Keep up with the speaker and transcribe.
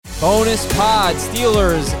Bonus pod,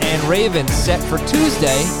 Steelers and Ravens set for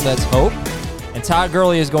Tuesday, let's hope. And Todd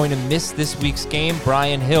Gurley is going to miss this week's game.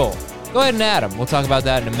 Brian Hill. Go ahead and add him. We'll talk about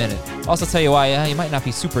that in a minute. Also tell you why you might not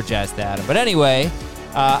be super jazzed to add him. But anyway,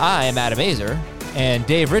 I am Adam Azer, and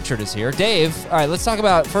Dave Richard is here. Dave, all right, let's talk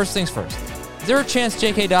about first things first. Is there a chance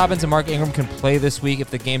J.K. Dobbins and Mark Ingram can play this week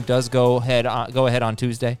if the game does go ahead on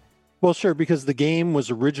Tuesday? Well, sure, because the game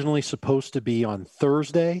was originally supposed to be on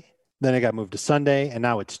Thursday. Then it got moved to Sunday, and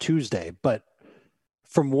now it's Tuesday. But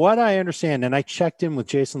from what I understand, and I checked in with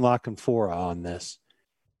Jason LaCanfora on this,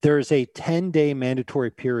 there is a 10-day mandatory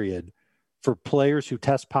period for players who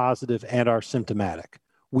test positive and are symptomatic.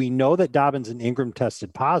 We know that Dobbins and Ingram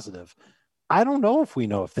tested positive. I don't know if we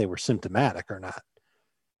know if they were symptomatic or not.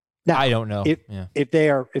 Now, I don't know. If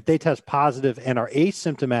they test positive and are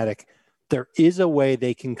asymptomatic, there is a way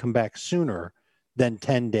they can come back sooner than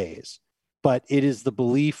 10 days. But it is the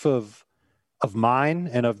belief of mine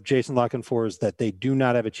and of Jason LaCanfora's that they do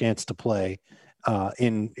not have a chance to play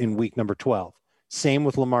in week number 12. Same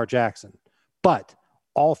with Lamar Jackson. But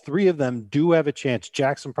all three of them do have a chance.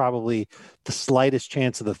 Jackson probably the slightest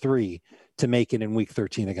chance of the three to make it in week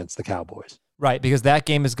 13 against the Cowboys. Right, because that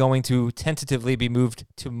game is going to tentatively be moved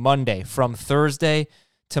to Monday, from Thursday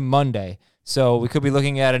to Monday. So we could be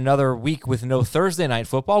looking at another week with no Thursday night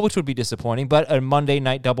football, which would be disappointing, but a Monday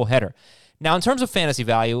night doubleheader. Now, in terms of fantasy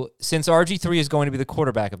value, since RG3 is going to be the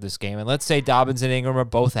quarterback of this game, and let's say Dobbins and Ingram are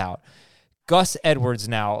both out, Gus Edwards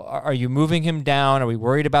now, are you moving him down? Are we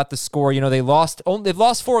worried about the score? They've lost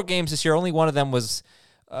 4 games this year. Only one of them was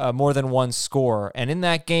more than one score. And in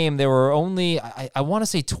that game, there were only, I want to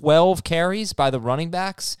say 12 carries by the running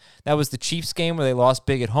backs. That was the Chiefs game where they lost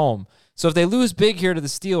big at home. So if they lose big here to the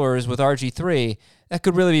Steelers with RG3, that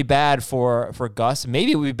could really be bad for Gus.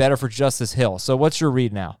 Maybe it would be better for Justice Hill. So what's your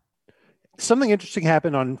read now? Something interesting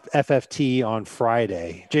happened on FFT on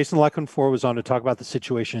Friday. Jason LaCanfora was on to talk about the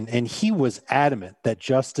situation, and he was adamant that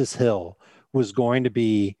Justice Hill was going to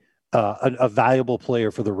be a valuable player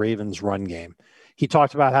for the Ravens run game. He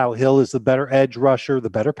talked about how Hill is the better edge rusher, the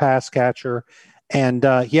better pass catcher, and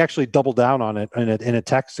he actually doubled down on it in a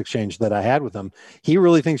text exchange that I had with him. He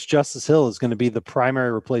really thinks Justice Hill is going to be the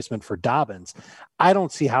primary replacement for Dobbins. I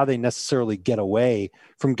don't see how they necessarily get away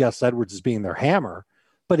from Gus Edwards as being their hammer.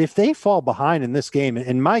 But if they fall behind in this game,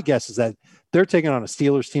 and my guess is that they're taking on a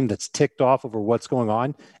Steelers team that's ticked off over what's going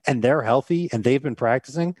on, and they're healthy and they've been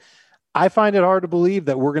practicing, I find it hard to believe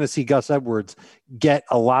that we're going to see Gus Edwards get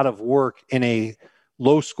a lot of work in a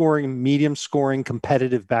low-scoring, medium-scoring,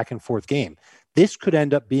 competitive back-and-forth game. This could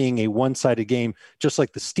end up being a one-sided game, just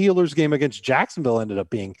like the Steelers game against Jacksonville ended up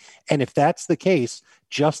being. And if that's the case,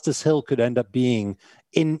 Justice Hill could end up being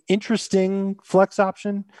an interesting flex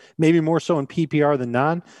option, maybe more so in PPR than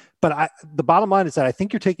non. But the bottom line is that I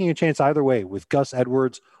think you're taking a chance either way with Gus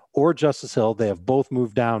Edwards or Justice Hill. They have both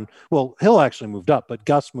moved down. Well, Hill actually moved up, but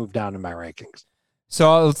Gus moved down in my rankings.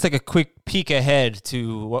 So let's take a quick peek ahead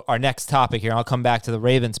to our next topic here. I'll come back to the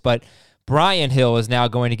Ravens, but Brian Hill is now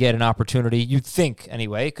going to get an opportunity, you'd think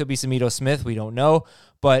anyway. It could be some Ito Smith, we don't know.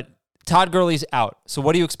 But Todd Gurley's out. So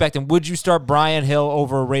what do you expect? And would you start Brian Hill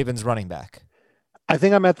over Ravens running back? I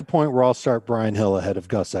think I'm at the point where I'll start Brian Hill ahead of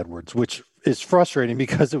Gus Edwards, which is frustrating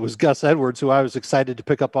because it was Gus Edwards who I was excited to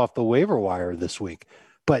pick up off the waiver wire this week.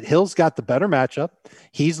 But Hill's got the better matchup.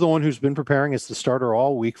 He's the one who's been preparing as the starter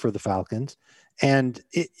all week for the Falcons. And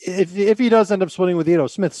if he does end up splitting with Ito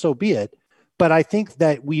Smith, so be it. But I think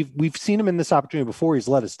that we've seen him in this opportunity before. He's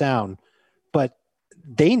let us down. But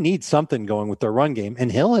they need something going with their run game. And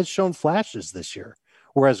Hill has shown flashes this year,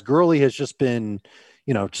 whereas Gurley has just been –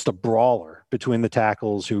 just a brawler between the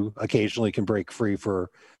tackles who occasionally can break free for,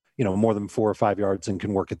 more than 4 or 5 yards and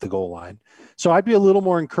can work at the goal line. So I'd be a little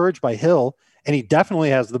more encouraged by Hill, and he definitely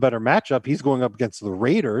has the better matchup. He's going up against the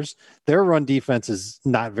Raiders. Their run defense is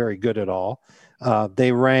not very good at all.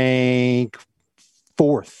 They rank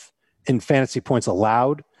 4th in fantasy points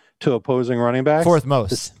allowed to opposing running backs. Fourth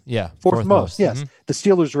most. Fourth most, yes. Mm-hmm. The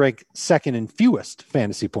Steelers rank 2nd in fewest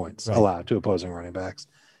fantasy points allowed to opposing running backs.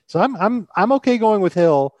 So I'm okay going with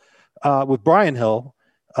Hill, with Brian Hill,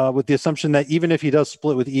 with the assumption that even if he does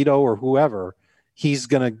split with Ito or whoever, he's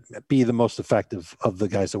going to be the most effective of the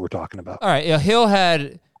guys that we're talking about. All right, Hill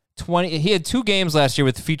had 20. He had 2 games last year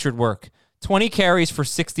with featured work. 20 carries for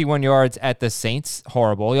 61 yards at the Saints,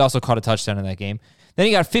 horrible. He also caught a touchdown in that game. Then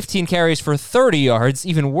he got 15 carries for 30 yards,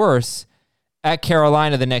 even worse, at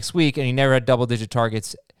Carolina the next week, and he never had double-digit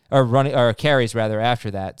targets. Or carries rather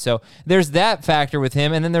after that. So there's that factor with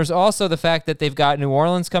him. And then there's also the fact that they've got New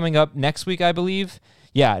Orleans coming up next week, I believe.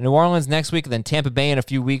 Yeah, New Orleans next week, then Tampa Bay in a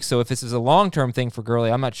few weeks. So if this is a long-term thing for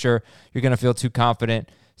Gurley, I'm not sure you're going to feel too confident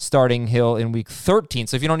starting Hill in week 13.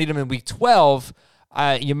 So if you don't need him in week 12,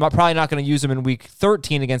 you're probably not going to use him in week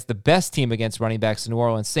 13 against the best team against running backs, the New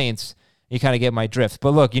Orleans Saints. You kind of get my drift.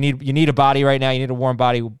 But look, you need a body right now. You need a warm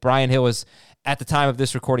body. Brian Hill is, at the time of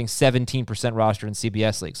this recording, 17% rostered in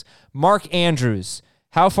CBS leagues. Mark Andrews,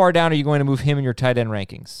 how far down are you going to move him in your tight end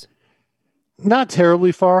rankings? Not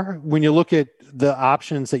terribly far. When you look at the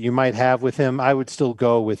options that you might have with him, I would still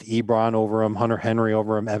go with Ebron over him, Hunter Henry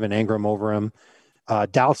over him, Evan Engram over him,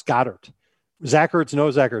 Dallas Goedert. Zach Ertz,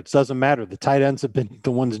 no Zach Ertz, doesn't matter. The tight ends have been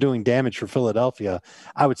the ones doing damage for Philadelphia.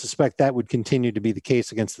 I would suspect that would continue to be the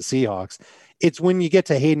case against the Seahawks. It's when you get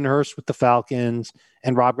to Hayden Hurst with the Falcons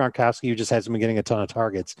and Rob Gronkowski, who just hasn't been getting a ton of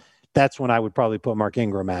targets. That's when I would probably put Mark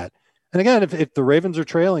Ingram at. And again, if the Ravens are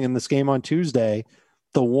trailing in this game on Tuesday,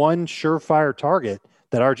 the one surefire target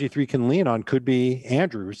that RG3 can lean on could be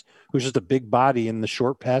Andrews, who's just a big body in the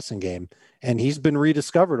short passing game. And he's been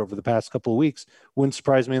rediscovered over the past couple of weeks. Wouldn't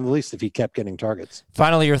surprise me in the least if he kept getting targets.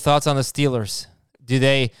 Finally, your thoughts on the Steelers. Do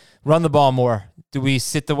they run the ball more? Do we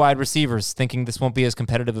sit the wide receivers thinking this won't be as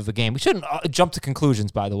competitive of a game? We shouldn't jump to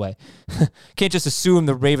conclusions, by the way. Can't just assume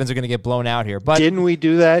the Ravens are going to get blown out here. But didn't we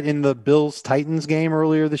do that in the Bills-Titans game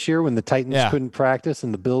earlier this year when the Titans couldn't practice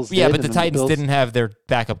and the Bills did? Yeah, but the Titans didn't have their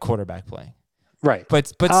backup quarterback playing. Right. But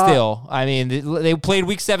still, I mean, they played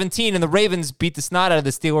week 17, and the Ravens beat the snot out of the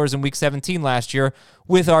Steelers in week 17 last year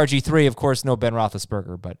with RG3. Of course, no Ben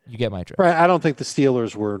Roethlisberger, but you get my drift. Right. I don't think the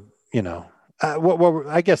Steelers were,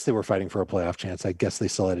 I guess they were fighting for a playoff chance. I guess they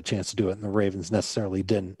still had a chance to do it, and the Ravens necessarily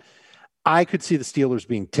didn't. I could see the Steelers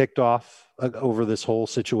being ticked off over this whole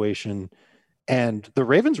situation, and the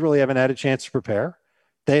Ravens really haven't had a chance to prepare.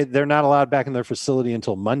 They're not allowed back in their facility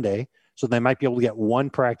until Monday. So they might be able to get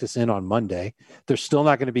one practice in on Monday. There's still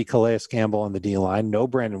not going to be Calais Campbell on the D-line. No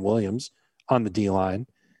Brandon Williams on the D-line.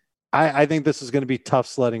 I think this is going to be tough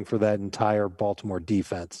sledding for that entire Baltimore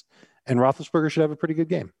defense. And Roethlisberger should have a pretty good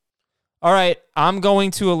game. All right. I'm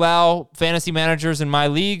going to allow fantasy managers in my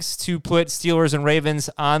leagues to put Steelers and Ravens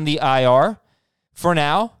on the IR for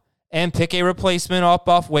now and pick a replacement off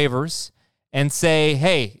waivers and say,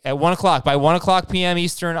 hey, at 1 o'clock, by 1 o'clock p.m.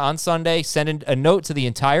 Eastern on Sunday, send a note to the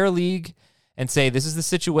entire league and say, this is the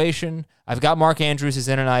situation. I've got Mark Andrews is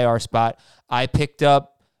in an IR spot. I picked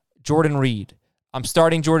up Jordan Reed. I'm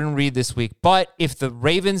starting Jordan Reed this week. But if the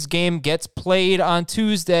Ravens game gets played on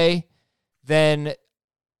Tuesday, then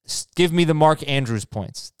give me the Mark Andrews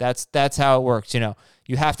points. That's how it works.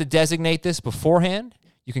 You have to designate this beforehand.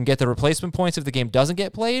 You can get the replacement points if the game doesn't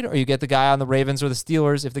get played, or you get the guy on the Ravens or the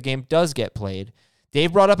Steelers if the game does get played.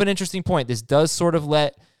 Dave brought up an interesting point. This does sort of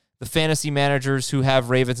let the fantasy managers who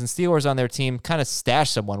have Ravens and Steelers on their team kind of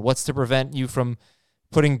stash someone. What's to prevent you from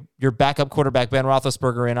putting your backup quarterback, Ben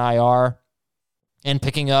Roethlisberger, in IR and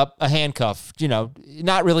picking up a handcuff?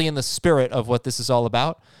 Not really in the spirit of what this is all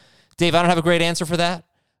about. Dave, I don't have a great answer for that.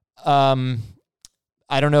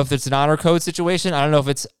 I don't know if it's an honor code situation. I don't know if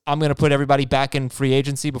it's I'm going to put everybody back in free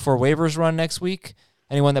agency before waivers run next week,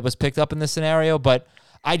 anyone that was picked up in this scenario. But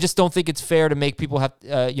I just don't think it's fair to make people have,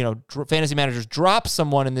 fantasy managers drop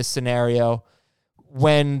someone in this scenario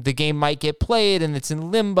when the game might get played and it's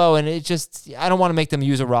in limbo. And I don't want to make them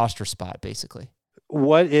use a roster spot, basically.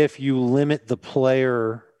 What if you limit the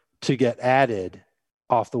player to get added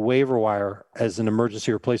off the waiver wire as an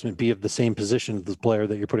emergency replacement be of the same position as the player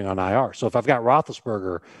that you're putting on IR? So if I've got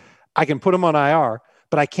Roethlisberger, I can put him on IR,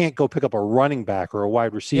 but I can't go pick up a running back or a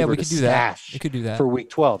wide receiver to stash. We could do that for week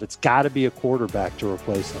 12. It's got to be a quarterback to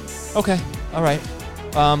replace him. Okay. All right.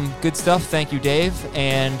 Good stuff. Thank you, Dave.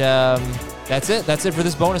 And that's it. That's it for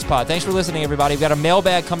this bonus pod. Thanks for listening, everybody. We've got a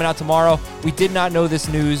mailbag coming out tomorrow. We did not know this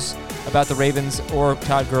news about the Ravens or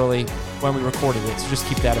Todd Gurley when we recorded it, so just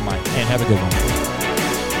keep that in mind. And have a good one.